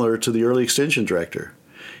manner similar to the early extension director.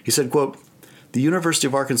 He said, quote, "The University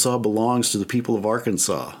of Arkansas belongs to the people of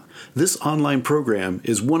Arkansas. This online program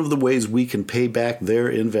is one of the ways we can pay back their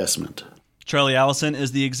investment." Charlie Allison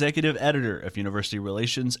is the executive editor of University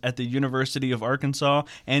Relations at the University of Arkansas,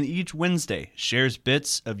 and each Wednesday shares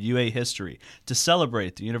bits of UA history to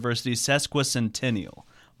celebrate the university's sesquicentennial.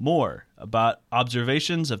 More about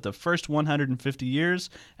observations of the first 150 years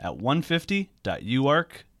at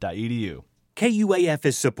 150.uark.edu. KUAF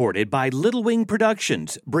is supported by Little Wing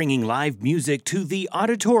Productions, bringing live music to the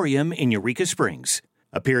Auditorium in Eureka Springs.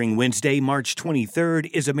 Appearing Wednesday, March 23rd,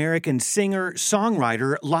 is American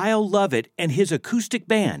singer-songwriter Lyle Lovett and his acoustic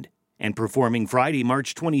band. And performing Friday,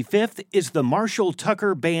 March 25th, is the Marshall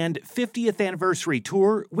Tucker Band 50th Anniversary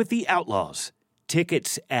Tour with the Outlaws.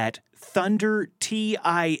 Tickets at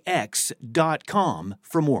thundertix.com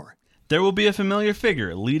for more. There will be a familiar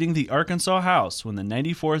figure leading the Arkansas House when the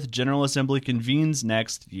 94th General Assembly convenes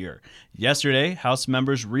next year. Yesterday, House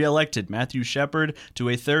members re-elected Matthew Shepard to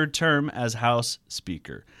a third term as House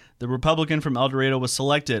Speaker. The Republican from El Dorado was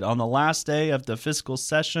selected on the last day of the fiscal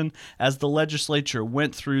session as the legislature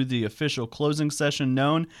went through the official closing session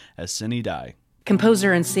known as Sine Die.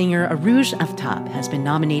 Composer and singer Arouge Aftab has been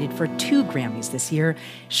nominated for 2 Grammys this year,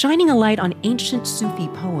 shining a light on ancient Sufi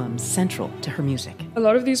poems central to her music. A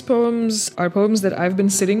lot of these poems are poems that I've been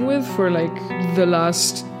sitting with for like the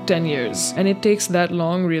last 10 years. And it takes that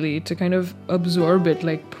long, really, to kind of absorb it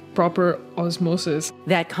like proper osmosis.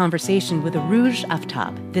 That conversation with Arouge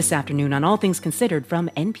Aftab this afternoon on All Things Considered from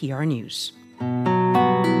NPR News.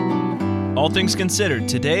 All Things Considered,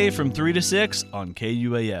 today from 3 to 6 on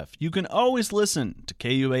KUAF. You can always listen to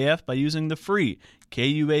KUAF by using the free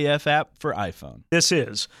KUAF app for iPhone. This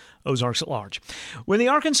is Ozarks at Large. When the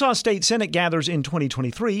Arkansas State Senate gathers in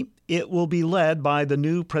 2023, it will be led by the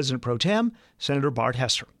new President Pro Tem, Senator Bart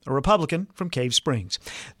Hester, a Republican from Cave Springs.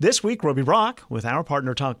 This week, Roby Brock, with our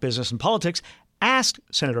partner Talk Business and Politics, asked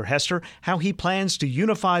Senator Hester how he plans to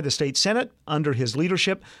unify the state Senate under his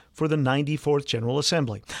leadership for the 94th General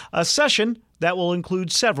Assembly, a session that will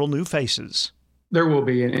include several new faces. There will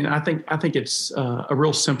be, and I think it's a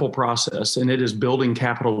real simple process, and it is building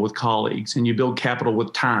capital with colleagues, and you build capital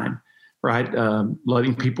with time, right?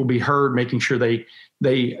 Letting people be heard, making sure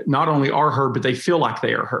they not only are heard, but they feel like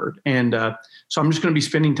they are heard. And so I'm just going to be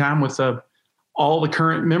spending time with all the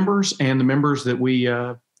current members and the members that we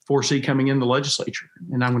foresee coming in the legislature,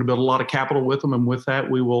 and I'm going to build a lot of capital with them, and with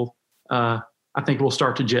that, we will, I think we'll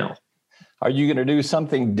start to gel. Are you going to do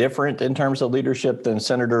something different in terms of leadership than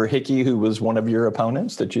Senator Hickey, who was one of your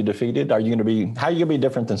opponents that you defeated? How are you going to be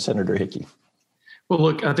different than Senator Hickey? Well,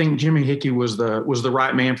 look, I think Jimmy Hickey was the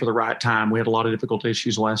right man for the right time. We had a lot of difficult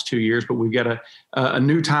issues the last 2 years, but we've got a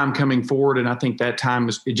new time coming forward, and I think that time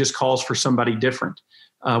it just calls for somebody different.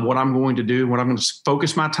 What I'm going to do, what I'm going to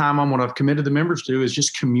focus my time on, what I've committed the members to, is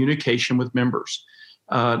just communication with members.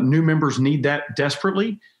 New members need that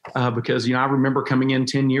desperately because, I remember coming in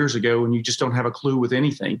 10 years ago and you just don't have a clue with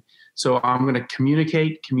anything. So I'm going to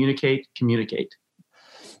communicate.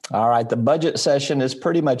 All right. The budget session is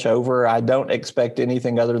pretty much over. I don't expect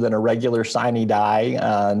anything other than a regular sine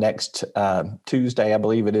die next Tuesday, I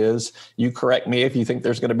believe it is. You correct me if you think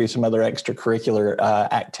there's going to be some other extracurricular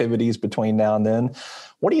activities between now and then.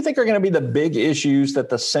 What do you think are going to be the big issues that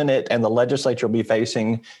the Senate and the legislature will be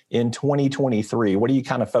facing in 2023? What are you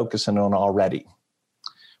kind of focusing on already?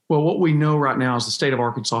 Well, what we know right now is the state of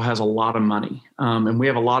Arkansas has a lot of money. And we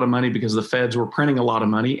have a lot of money because the feds were printing a lot of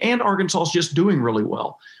money, and Arkansas is just doing really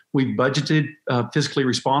well. We've budgeted fiscally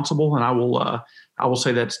responsible, and I will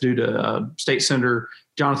say that's due to State Senator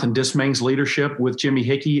Jonathan Dismang's leadership with Jimmy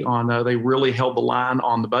Hickey on they really held the line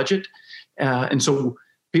on the budget. And so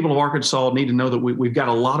people of Arkansas need to know that we've got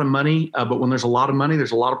a lot of money, but when there's a lot of money,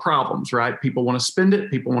 there's a lot of problems, right? People want to spend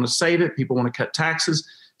it. People want to save it. People want to cut taxes.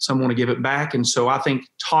 Some want to give it back. And so I think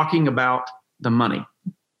talking about the money.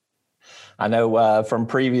 I know from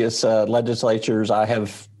previous legislatures, I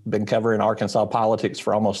have been covering Arkansas politics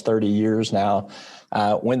for almost 30 years now.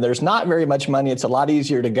 When there's not very much money, it's a lot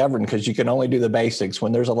easier to govern because you can only do the basics.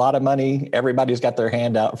 When there's a lot of money, everybody's got their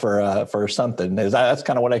hand out for something. That's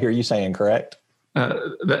kind of what I hear you saying, correct?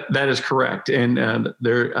 That is correct. And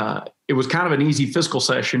it was kind of an easy fiscal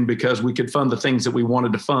session because we could fund the things that we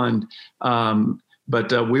wanted to fund.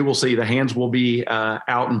 But we will see. The hands will be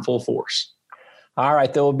out in full force. All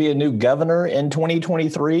right. There will be a new governor in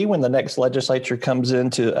 2023 when the next legislature comes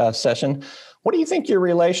into session. What do you think your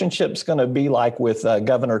relationship's going to be like with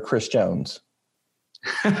Governor Chris Jones?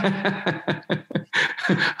 I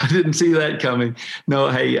didn't see that coming. No,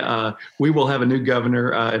 hey, we will have a new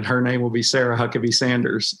governor, and her name will be Sarah Huckabee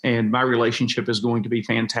Sanders. And my relationship is going to be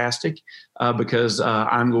fantastic because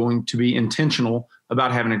I'm going to be intentional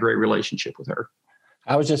about having a great relationship with her.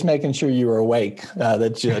 I was just making sure you were awake,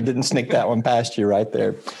 that you didn't sneak that one past you right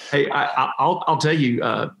there. Hey, I'll tell you,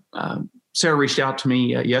 Sarah reached out to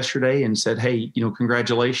me yesterday and said, hey,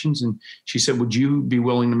 congratulations. And she said, would you be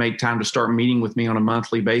willing to make time to start meeting with me on a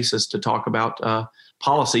monthly basis to talk about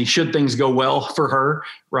policy, should things go well for her,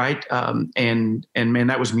 right? And man,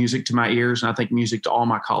 that was music to my ears, and I think music to all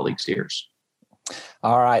my colleagues' ears.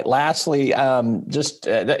 All right. Lastly, just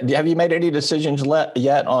have you made any decisions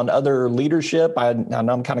yet on other leadership? I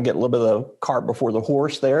know I'm kind of getting a little bit of the cart before the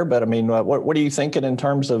horse there, but I mean, what are you thinking in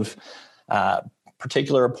terms of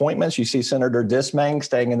particular appointments? You see Senator Dismang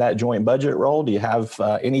staying in that joint budget role. Do you have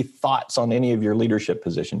any thoughts on any of your leadership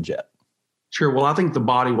positions yet? Sure. Well, I think the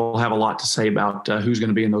body will have a lot to say about who's going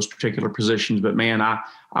to be in those particular positions. But man,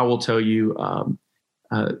 I will tell you,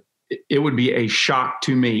 it would be a shock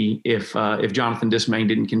to me if Jonathan Dismang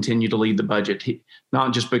didn't continue to lead the budget.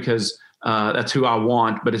 Not just because that's who I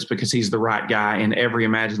want, but it's because he's the right guy in every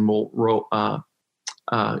imaginable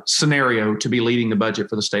scenario to be leading the budget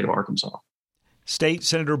for the state of Arkansas. State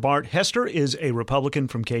Senator Bart Hester is a Republican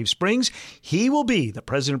from Cave Springs. He will be the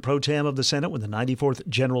President Pro Tem of the Senate when the 94th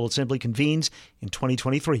General Assembly convenes in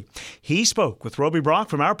 2023. He spoke with Roby Brock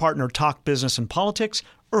from our partner Talk Business and Politics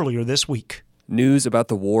earlier this week. News about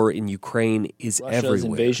the war in Ukraine is everywhere.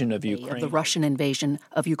 Invasion of Ukraine. The Russian invasion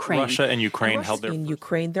of Ukraine. Russia and Ukraine held their... In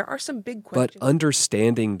Ukraine, there are some big questions. But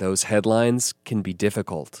understanding those headlines can be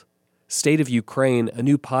difficult. State of Ukraine, a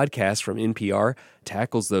new podcast from NPR,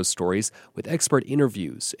 tackles those stories with expert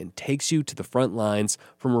interviews and takes you to the front lines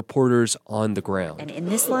from reporters on the ground. And in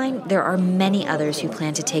this line, there are many others who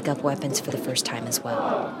plan to take up weapons for the first time as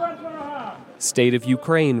well. State of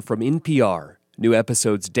Ukraine from NPR. New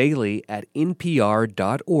episodes daily at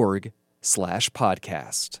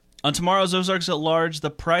npr.org/podcast. On tomorrow's Ozarks at Large,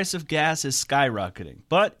 the price of gas is skyrocketing.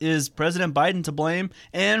 But is President Biden to blame?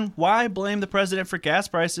 And why blame the president for gas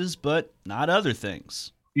prices, but not other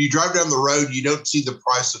things? You drive down the road, you don't see the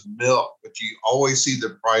price of milk, but you always see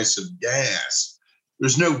the price of gas.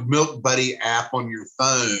 There's no Milk Buddy app on your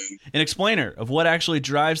phone. An explainer of what actually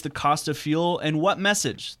drives the cost of fuel and what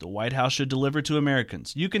message the White House should deliver to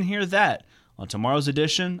Americans. You can hear that on tomorrow's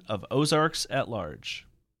edition of Ozarks at Large.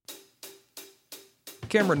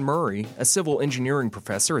 Cameron Murray, a civil engineering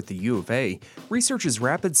professor at the U of A, researches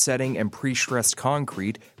rapid setting and pre-stressed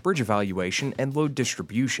concrete, bridge evaluation, and load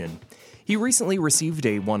distribution. He recently received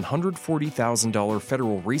a $140,000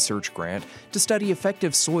 federal research grant to study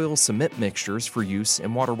effective soil cement mixtures for use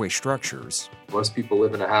in waterway structures. Most people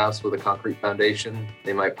live in a house with a concrete foundation.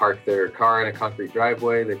 They might park their car in a concrete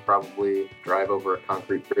driveway. They probably drive over a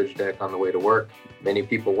concrete bridge deck on the way to work. Many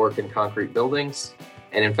people work in concrete buildings.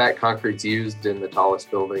 And in fact, concrete's used in the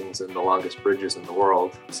tallest buildings and the longest bridges in the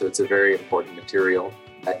world. So it's a very important material.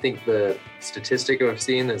 I think the statistic I've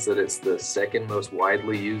seen is that it's the second most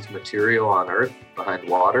widely used material on Earth behind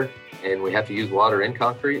water. And we have to use water in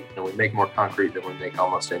concrete, and we make more concrete than we make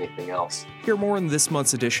almost anything else. Hear more in this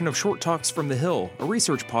month's edition of Short Talks from the Hill, a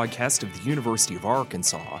research podcast of the University of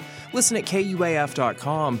Arkansas. Listen at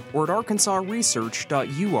KUAF.com or at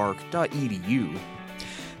arkansasresearch.uark.edu.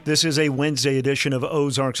 This is a Wednesday edition of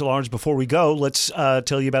Ozarks at Large. Before we go, let's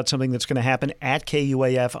tell you about something that's going to happen at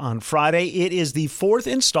KUAF on Friday. It is the fourth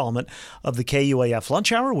installment of the KUAF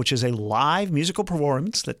Lunch Hour, which is a live musical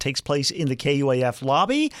performance that takes place in the KUAF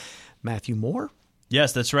lobby. Matthew Moore?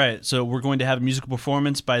 Yes, that's right. So we're going to have a musical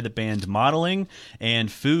performance by the band Modeling and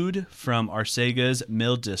food from Arcega's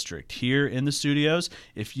Mill District here in the studios.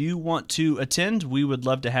 If you want to attend, we would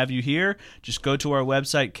love to have you here. Just go to our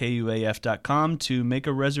website, kuaf.com, to make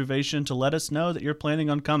a reservation to let us know that you're planning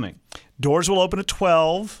on coming. Doors will open at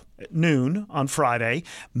 12 at noon on Friday.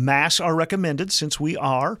 Masks are recommended since we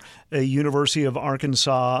are a University of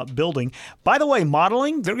Arkansas building. By the way,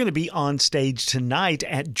 Modeling, they're going to be on stage tonight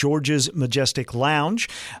at George's Majestic Lounge.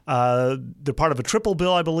 They're part of a triple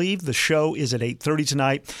bill, I believe. The show is at 8:30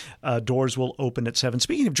 tonight. Doors will open at 7.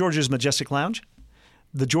 Speaking of George's Majestic Lounge,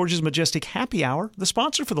 the George's Majestic Happy Hour, the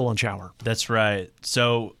sponsor for the lunch hour. That's right.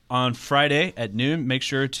 So on Friday at noon, make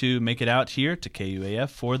sure to make it out here to KUAF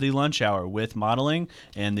for the lunch hour with Modeling,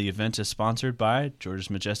 and the event is sponsored by George's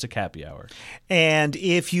Majestic Happy Hour. And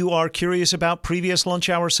if you are curious about previous lunch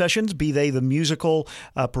hour sessions, be they the musical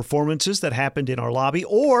performances that happened in our lobby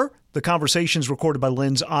or the conversations recorded by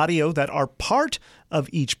Lens Audio that are part of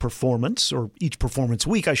each performance, or each performance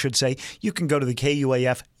week, I should say, you can go to the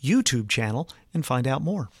KUAF YouTube channel and find out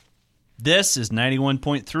more. This is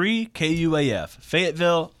 91.3 KUAF,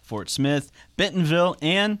 Fayetteville, Fort Smith, Bentonville,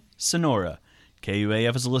 and Sonora.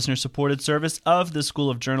 KUAF is a listener-supported service of the School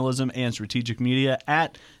of Journalism and Strategic Media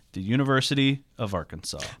at the University of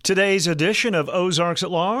Arkansas. Today's edition of Ozarks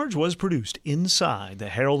at Large was produced inside the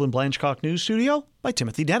Harold and Blanchcock News Studio by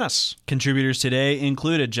Timothy Dennis. Contributors today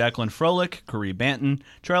included Jacqueline Froelich, Corey Banton,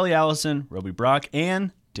 Charlie Allison, Roby Brock,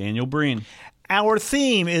 and Daniel Breen. Our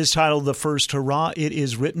theme is titled The First Hurrah. It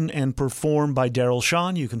is written and performed by Daryl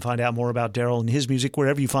Shawn. You can find out more about Daryl and his music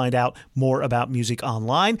wherever you find out more about music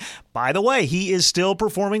online. By the way, he is still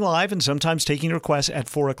performing live and sometimes taking requests at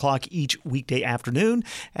 4 o'clock each weekday afternoon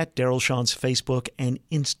at Daryl Shawn's Facebook and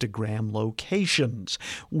Instagram locations.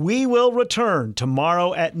 We will return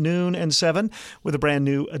tomorrow at noon and 7 with a brand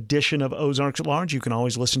new edition of Ozarks at Large. You can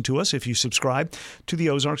always listen to us if you subscribe to the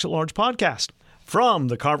Ozarks at Large podcast. From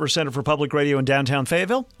the Carver Center for Public Radio in downtown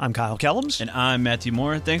Fayetteville, I'm Kyle Kellums. And I'm Matthew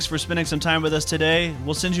Moore. Thanks for spending some time with us today.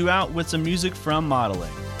 We'll send you out with some music from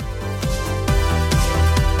Modeling.